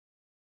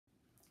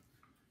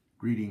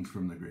Greetings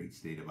from the great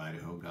state of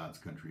Idaho, God's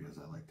country as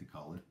I like to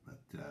call it.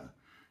 But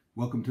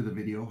welcome to the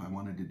video. I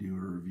wanted to do a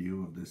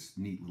review of this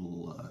neat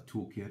little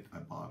toolkit I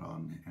bought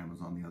on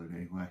Amazon the other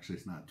day. Well, actually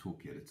it's not a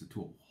toolkit, it's a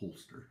tool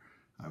holster.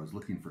 I was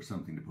looking for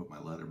something to put my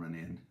Leatherman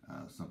in,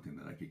 something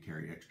that I could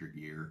carry extra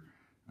gear,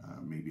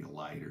 maybe a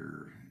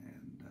lighter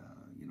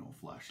and a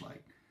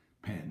flashlight,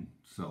 pen.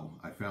 So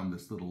I found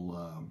this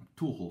little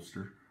tool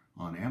holster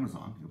on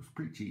Amazon. It was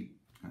pretty cheap.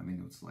 I think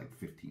it was like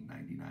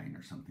 $15.99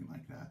 or something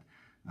like that.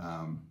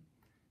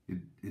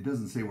 It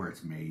doesn't say where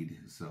it's made,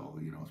 so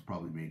it's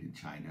probably made in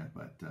China,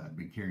 but I've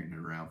been carrying it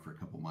around for a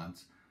couple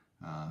months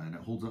and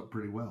it holds up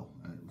pretty well.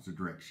 It was a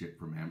direct ship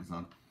from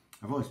Amazon.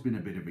 I've always been a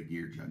bit of a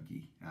gear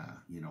junkie.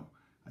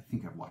 I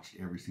think I've watched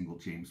every single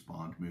James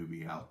Bond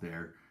movie out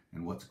there,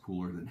 and what's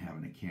cooler than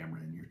having a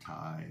camera in your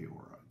tie,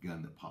 or a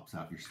gun that pops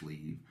out your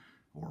sleeve,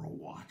 or a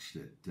watch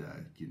that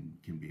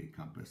can be a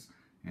compass.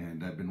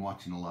 And I've been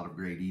watching a lot of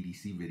great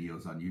EDC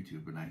videos on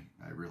YouTube, and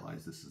I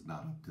realize this is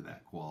not up to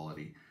that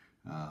quality.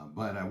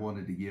 But I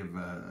wanted to give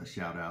a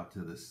shout out to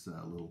this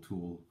little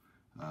tool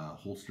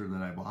holster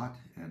that I bought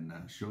and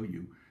show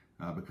you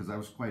because I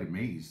was quite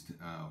amazed.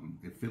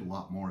 It fit a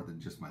lot more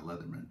than just my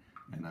Leatherman,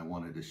 and I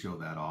wanted to show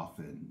that off,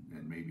 and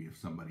maybe if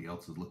somebody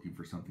else is looking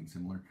for something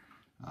similar,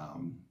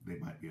 they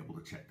might be able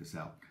to check this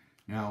out.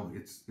 Now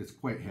it's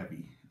quite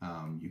heavy.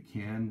 You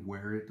can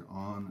wear it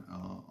on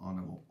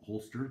a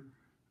holster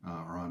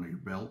or on your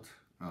belt.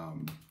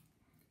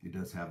 It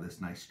does have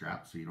this nice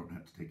strap, so you don't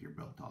have to take your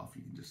belt off.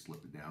 You can just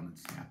slip it down and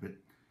snap it.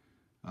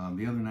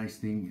 The other nice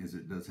thing is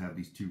it does have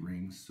these two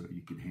rings, so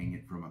you could hang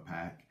it from a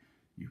pack.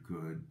 You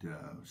could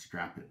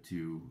strap it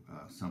to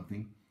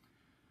something.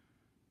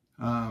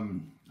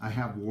 I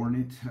have worn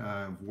it.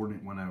 I've worn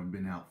it when I've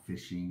been out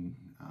fishing,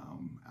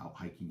 out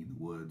hiking in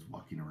the woods,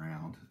 walking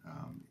around.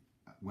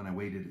 When I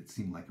weighed it, it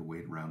seemed like it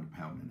weighed around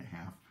 1.5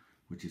 pounds,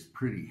 which is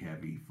pretty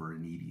heavy for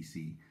an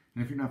EDC.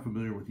 And if you're not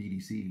familiar with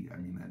EDC, I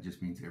mean, that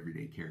just means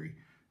everyday carry.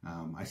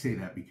 I say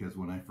that because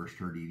when I first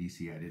heard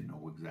EDC, I didn't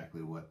know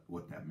exactly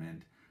what that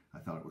meant. I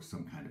thought it was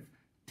some kind of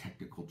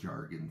technical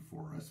jargon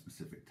for a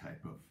specific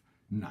type of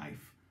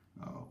knife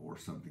or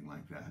something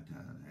like that.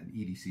 And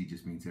EDC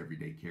just means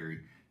everyday carry.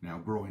 Now,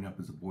 growing up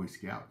as a Boy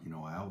Scout,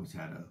 I always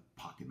had a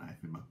pocket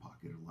knife in my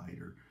pocket, a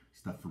lighter,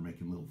 stuff for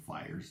making little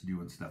fires,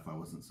 doing stuff I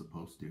wasn't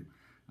supposed to.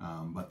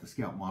 But the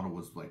Scout motto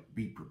was like,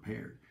 be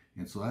prepared.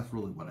 And so that's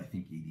really what I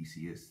think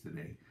EDC is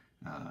today.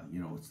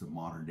 It's the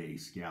modern day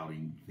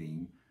scouting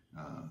theme.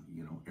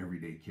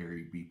 Everyday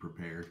carry, be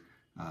prepared.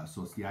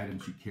 So it's the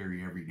items you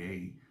carry every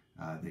day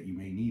that you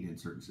may need in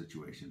certain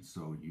situations.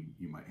 So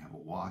you might have a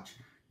watch,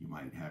 you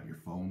might have your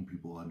phone.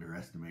 People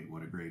underestimate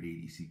what a great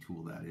EDC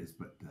tool that is,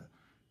 but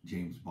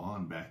James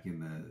Bond back in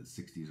the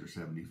 60s or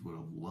 70s would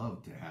have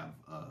loved to have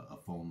a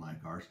phone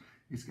like ours.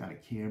 It's got a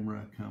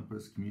camera,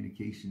 compass,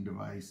 communication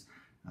device,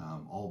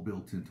 all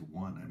built into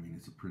one. I mean,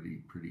 it's a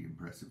pretty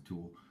impressive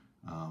tool.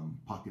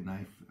 Pocket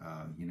knife,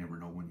 you never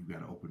know when you've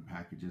got to open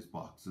packages,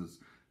 boxes,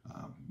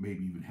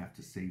 maybe even have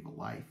to save a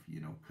life,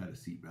 cut a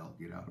seatbelt,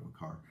 get out of a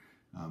car.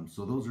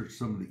 So those are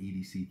some of the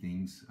EDC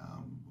things.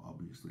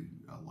 Obviously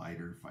a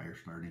lighter, fire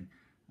starting,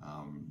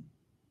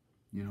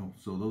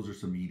 so those are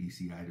some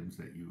EDC items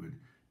that you would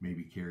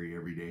maybe carry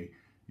every day.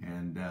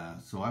 And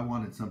so I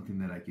wanted something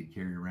that I could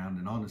carry around,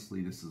 and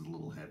honestly this is a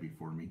little heavy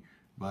for me,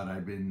 but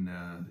I've been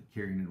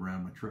carrying it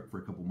around my truck for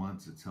a couple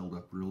months. It's held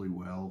up really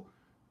well.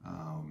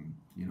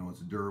 It's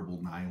a durable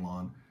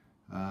nylon.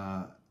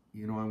 I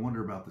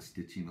wonder about the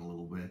stitching a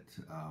little bit,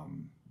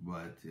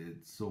 but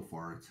so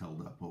far it's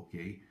held up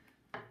okay.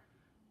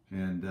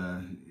 And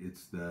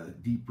it's the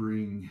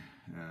Deepring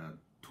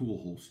Tool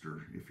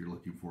Holster if you're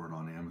looking for it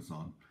on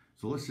Amazon.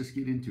 So let's just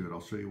get into it.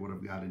 I'll show you what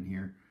I've got in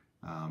here,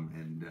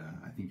 and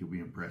I think you'll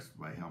be impressed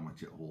by how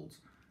much it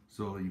holds.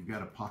 So you've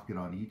got a pocket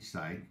on each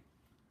side,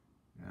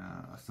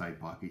 a side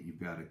pocket.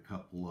 You've got a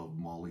couple of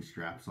molle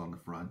straps on the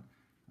front,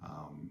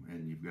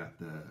 and you've got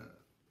the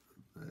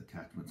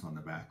attachments on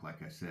the back.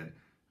 Like I said,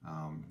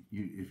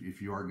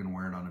 if you are going to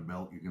wear it on a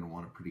belt, you're going to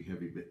want a pretty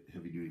heavy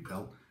duty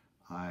belt.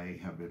 I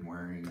have been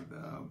wearing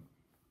the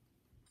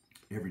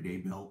everyday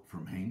belt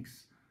from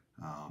Hanks.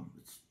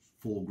 It's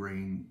full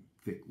grain,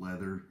 thick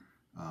leather,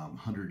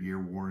 100-year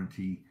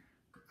warranty.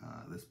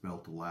 This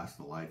belt will last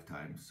a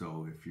lifetime.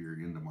 So if you're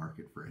in the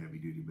market for a heavy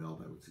duty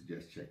belt, I would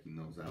suggest checking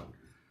those out.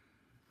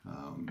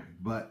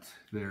 But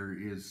there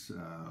is,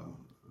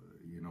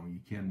 you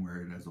can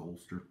wear it as a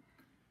holster.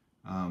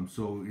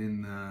 So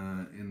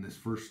in this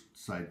first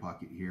side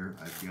pocket here,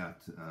 I've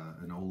got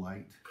an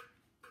Olight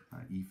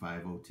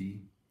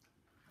E5OT,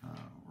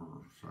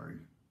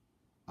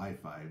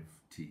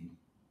 I5T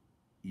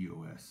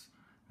EOS.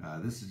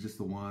 This is just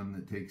the one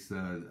that takes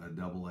a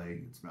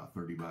AA. It's about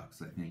 30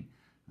 bucks, I think.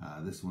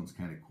 This one's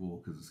kind of cool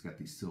because it's got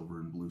these silver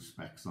and blue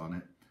specks on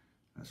it.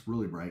 It's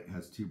really bright. It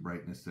has two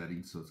brightness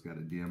settings, so it's got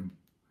a dim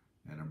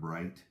and a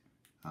bright.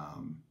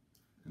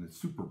 And it's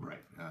super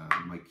bright.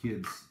 My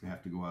kids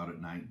have to go out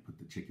at night and put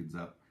the chickens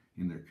up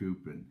in their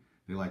coop, and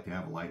they like to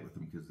have a light with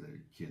them because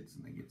they're kids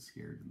and they get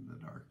scared in the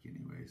dark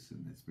anyways,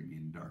 and it's been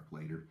getting dark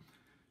later.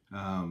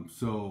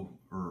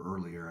 Or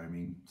earlier, I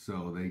mean.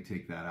 So they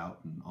take that out,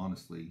 and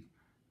honestly,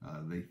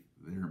 they're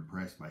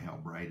impressed by how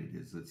bright it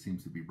is. It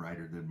seems to be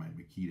brighter than my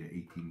Makita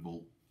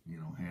 18-volt,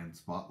 hand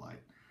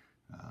spotlight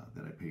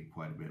that I paid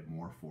quite a bit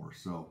more for.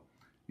 So,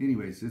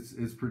 anyways,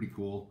 it's pretty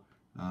cool.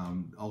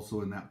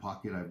 Also in that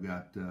pocket, I've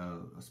got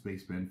a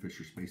space pen,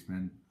 Fisher space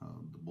pen,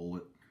 the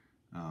bullet,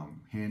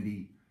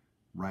 handy.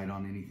 Write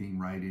on anything,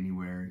 write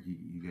anywhere.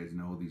 You guys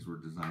know these were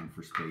designed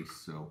for space,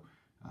 so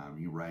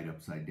you write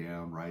upside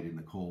down, write in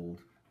the cold.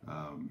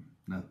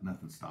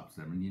 Nothing stops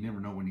them, and you never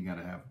know when you got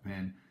to have a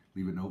pen.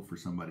 Leave a note for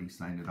somebody,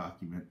 sign a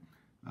document,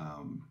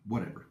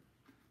 whatever.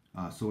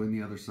 So in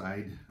the other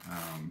side,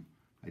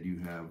 I do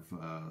have.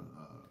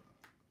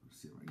 Let's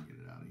see if I can get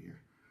it out of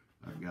here.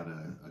 I've got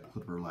a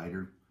clipper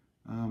lighter.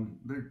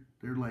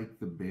 They're like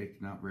the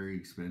Bic, not very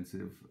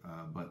expensive,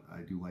 but I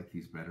do like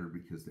these better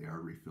because they are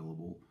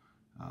refillable.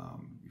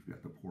 You've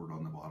got the port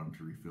on the bottom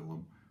to refill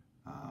them.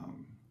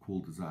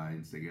 Cool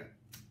designs. They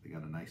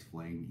got a nice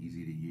flame,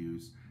 easy to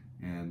use.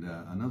 And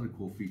another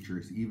cool feature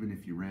is even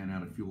if you ran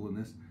out of fuel in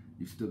this,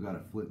 you've still got a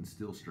flint and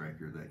steel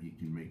striker that you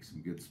can make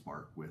some good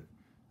spark with.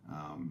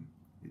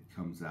 It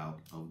comes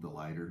out of the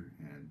lighter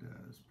and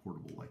is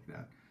portable like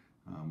that.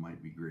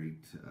 Might be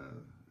great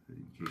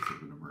in case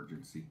of an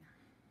emergency.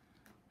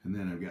 And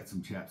then I've got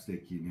some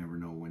chapstick. You never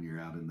know when you're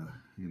out in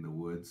the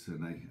woods.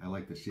 And I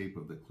like the shape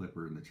of the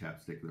clipper and the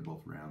chapstick. They're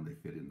both round. They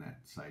fit in that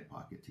side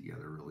pocket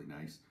together really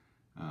nice.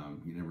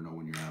 You never know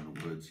when you're out in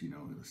the woods.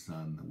 The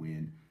sun, the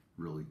wind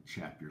really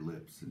chap your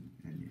lips, and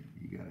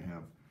you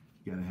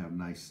gotta have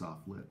nice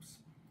soft lips.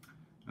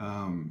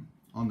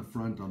 On the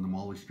front, on the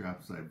molle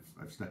straps,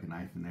 I've stuck a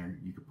knife in there.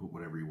 You could put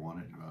whatever you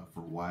wanted. For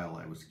a while,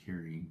 I was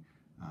carrying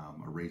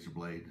a razor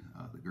blade,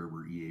 the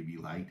Gerber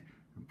EAB Light.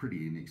 A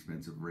pretty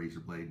inexpensive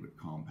razor blade, but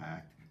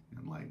compact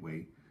and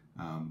lightweight.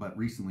 But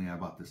recently I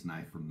bought this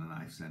knife from the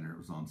Knife Center. It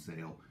was on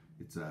sale.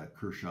 It's a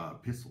Kershaw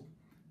pistol.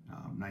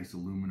 Nice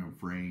aluminum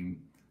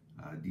frame,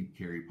 deep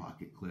carry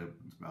pocket clip.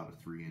 It's about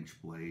a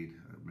 3-inch blade,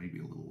 maybe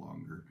a little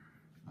longer.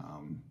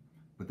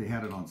 But they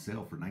had it on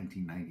sale for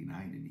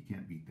 $19.99, and you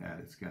can't beat that.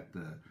 It's got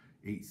the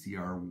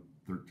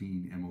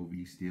 8CR13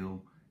 MOV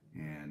steel,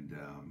 and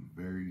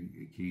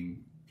it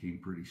came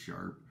pretty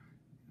sharp.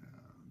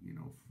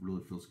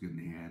 Really feels good in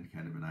the hand.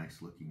 Kind of a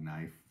nice looking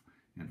knife,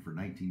 and for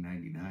 $19.99,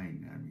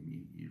 I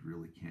mean, you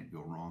really can't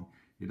go wrong.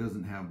 It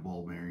doesn't have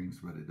ball bearings,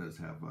 but it does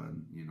have a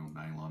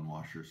nylon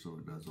washer, so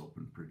it does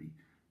open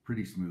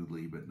pretty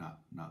smoothly, but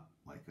not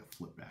like a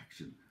flip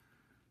action.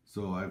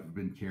 So I've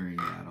been carrying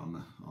that on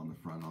the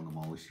front, on the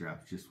molle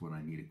straps, just when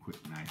I need a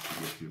quick knife to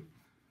get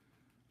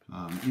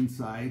to.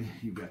 Inside,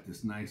 you've got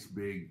this nice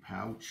big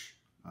pouch,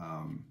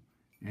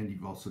 and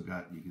you've also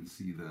got, you can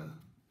see the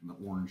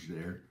orange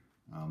there.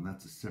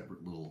 That's a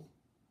separate little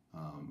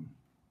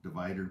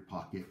divider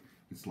pocket.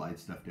 You can slide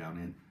stuff down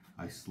in.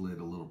 I slid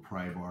a little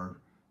pry bar.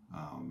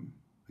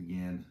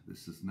 Again,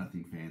 this is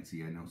nothing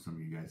fancy. I know some of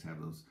you guys have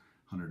those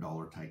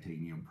 $100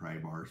 titanium pry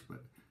bars,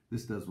 but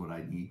this does what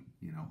I need.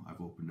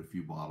 I've opened a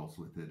few bottles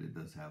with it. It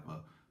does have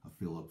a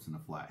Phillips and a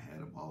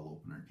flathead, a bottle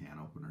opener, can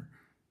opener.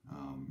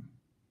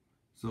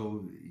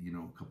 So,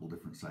 a couple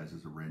different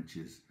sizes of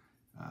wrenches.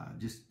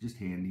 Just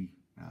handy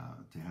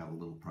to have a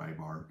little pry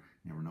bar.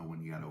 You never know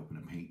when you got to open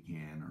a paint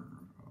can or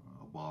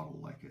a bottle,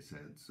 like I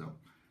said. So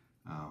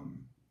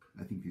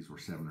I think these were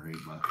 $7 or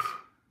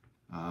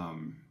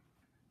 $8.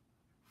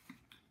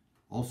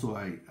 Also,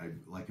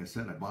 like I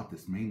said, I bought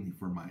this mainly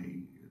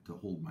to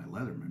hold my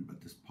Leatherman,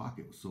 but this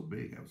pocket was so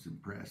big, I was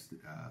impressed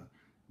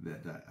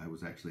that I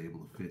was actually able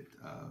to fit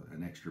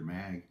an extra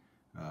mag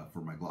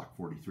for my Glock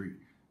 43.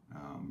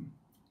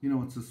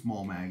 It's a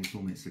small mag. It's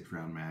only a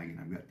 6-round mag, and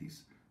I've got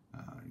these,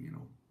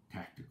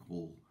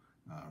 tactical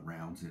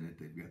rounds in it.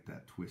 They've got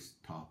that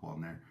twist top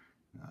on there.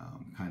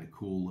 Kind of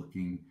cool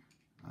looking.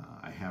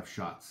 I have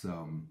shot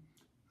some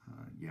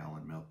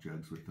gallon milk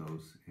jugs with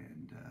those,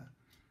 and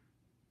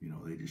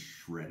they just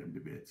shred them to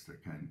bits. They're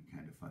kind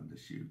of fun to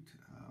shoot.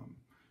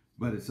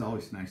 But it's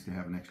always nice to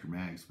have an extra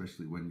mag,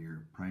 especially when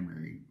your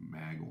primary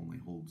mag only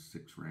holds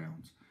 6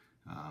 rounds.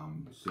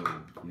 So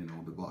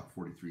the Glock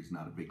 43 is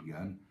not a big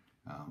gun,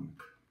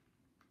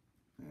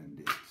 and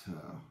it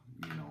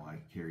I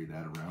carry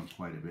that around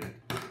quite a bit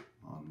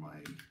on my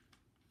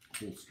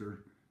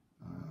holster,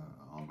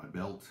 on my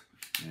belt,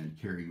 and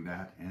carrying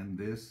that and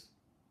this,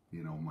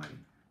 my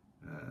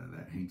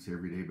that Hank's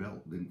Everyday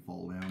belt didn't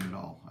fall down at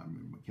all. I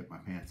kept my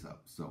pants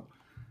up. So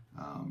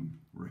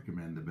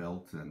recommend the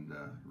belt, and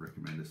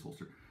recommend this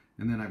holster.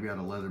 And then I've got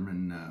a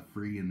Leatherman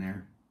free in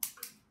there.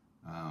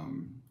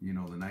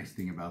 The nice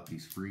thing about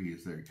these free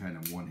is they're kind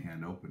of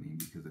one-hand opening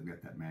because they've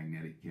got that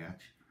magnetic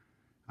catch.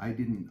 I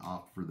didn't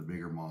opt for the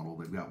bigger model.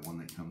 They've got one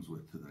that comes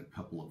with a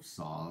couple of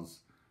saws.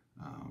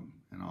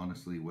 And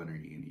honestly, when are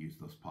you going to use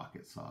those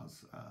pocket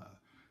saws?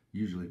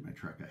 Usually in my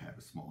truck I have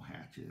a small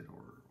hatchet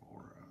or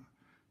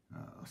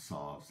a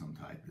saw of some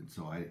type, and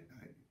so I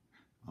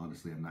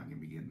honestly, I'm not going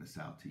to be getting this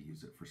out to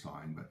use it for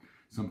sawing, but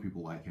some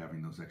people like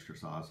having those extra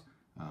saws.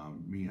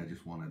 Me, I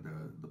just wanted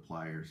the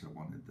pliers. I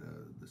wanted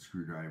the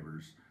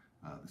screwdrivers,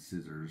 the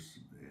scissors,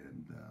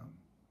 and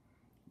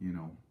you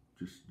know,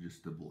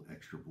 just a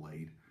extra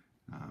blade.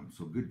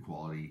 So good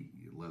quality.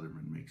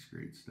 Leatherman makes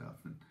great stuff.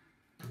 And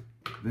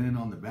then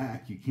on the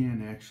back, you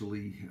can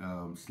actually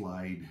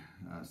slide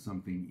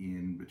something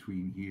in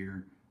between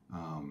here.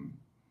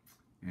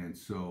 And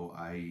so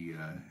I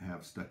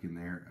have stuck in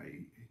there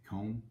a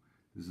comb.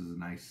 This is a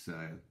nice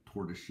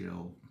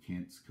tortoiseshell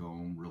Kent's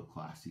comb, real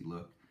classy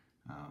look.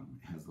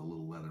 It has the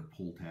little leather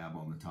pull tab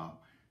on the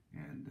top,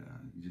 and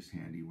just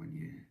handy when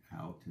you're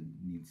out and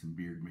need some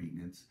beard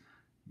maintenance.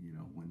 You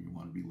know, when you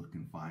want to be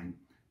looking fine,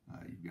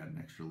 you've got an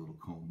extra little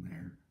comb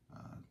there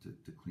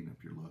to clean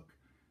up your look.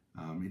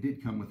 It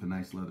did come with a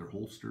nice leather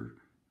holster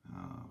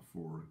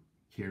for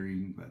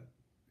carrying, but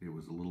it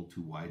was a little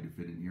too wide to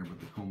fit in here, but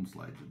the comb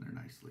slides in there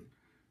nicely.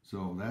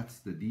 So that's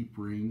the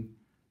Deepring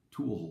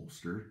Tool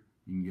Holster.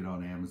 You can get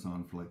on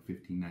Amazon for like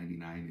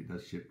 $15.99. It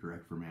does ship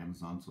direct from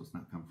Amazon, so it's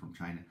not come from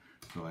China.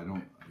 So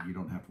you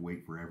don't have to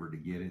wait forever to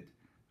get it.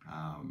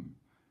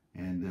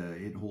 And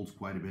it holds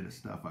quite a bit of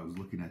stuff. I was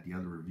looking at the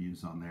other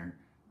reviews on there.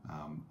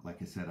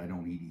 Like I said, I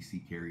don't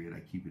EDC carry it. I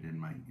keep it in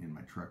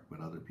my truck, but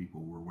other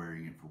people were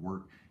wearing it for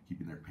work,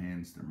 keeping their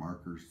pens, their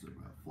markers, their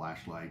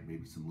flashlight,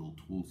 maybe some little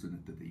tools in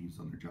it that they use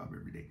on their job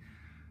every day.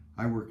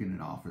 I work in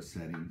an office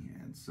setting,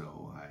 and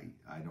so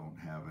I don't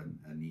have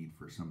a need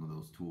for some of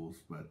those tools,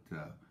 but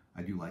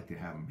I do like to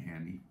have them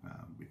handy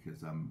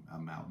because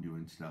I'm out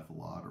doing stuff a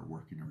lot or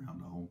working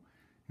around the home.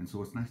 And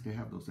so it's nice to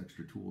have those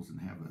extra tools and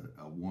have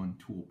a one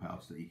tool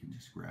pouch that you can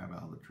just grab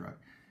out of the truck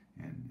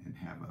and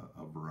have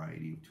a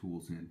variety of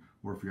tools in.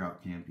 Or if you're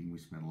out camping, we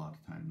spend a lot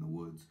of time in the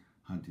woods,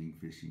 hunting,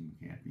 fishing,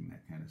 camping,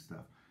 that kind of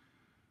stuff.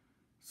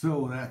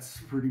 So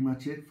that's pretty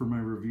much it for my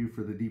review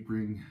for the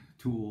Deepring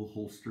Tool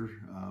Holster.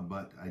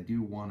 But I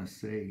do want to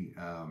say,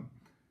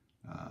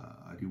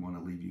 I do want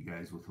to leave you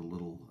guys with a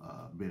little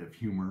bit of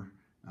humor.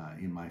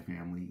 In my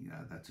family,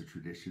 that's a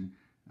tradition.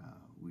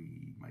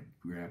 My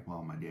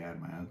grandpa, my dad,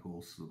 my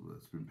uncles, so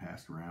it's been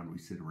passed around. We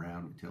sit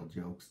around, we tell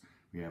jokes,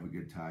 we have a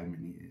good time.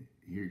 And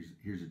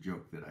here's a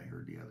joke that I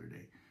heard the other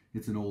day.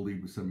 It's an oldie,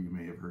 but some of you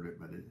may have heard it,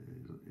 but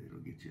it'll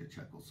get you a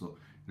chuckle. So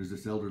there's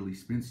this elderly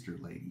spinster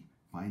lady,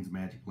 finds a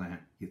magic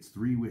lamp, gets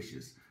 3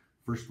 wishes.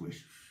 First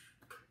wish,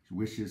 she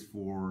wishes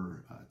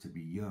for to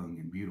be young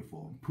and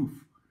beautiful, and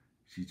poof,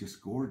 she's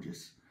just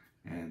gorgeous.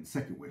 And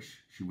second wish,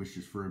 she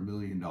wishes for $1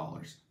 million.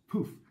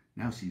 Poof,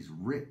 now she's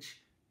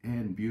rich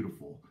and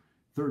beautiful.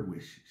 Third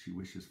wish, she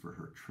wishes for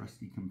her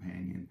trusty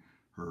companion,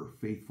 her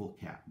faithful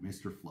cat,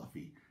 Mr.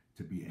 Fluffy,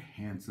 to be a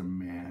handsome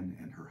man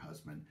and her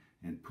husband.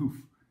 And poof,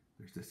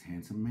 there's this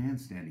handsome man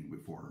standing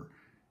before her.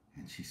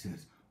 And she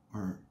says,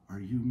 Are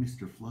you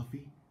Mr.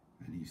 Fluffy?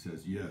 And he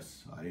says,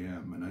 yes, I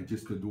am, and I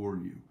just adore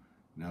you.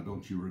 Now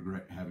don't you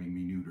regret having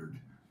me neutered?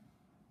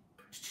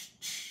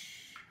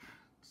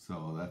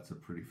 So that's a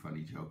pretty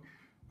funny joke.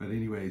 But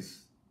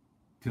anyways,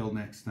 till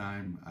next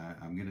time,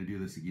 I'm going to do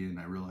this again.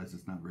 I realize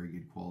it's not very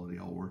good quality.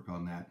 I'll work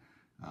on that.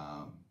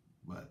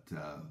 But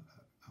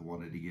I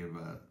wanted to give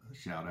a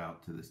shout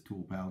out to this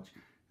tool pouch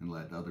and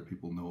let other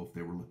people know if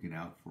they were looking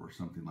out for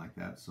something like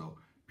that. So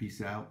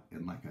peace out.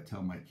 And like I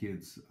tell my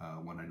kids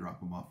when I drop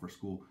them off for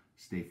school,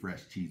 stay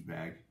fresh, cheese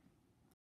bag.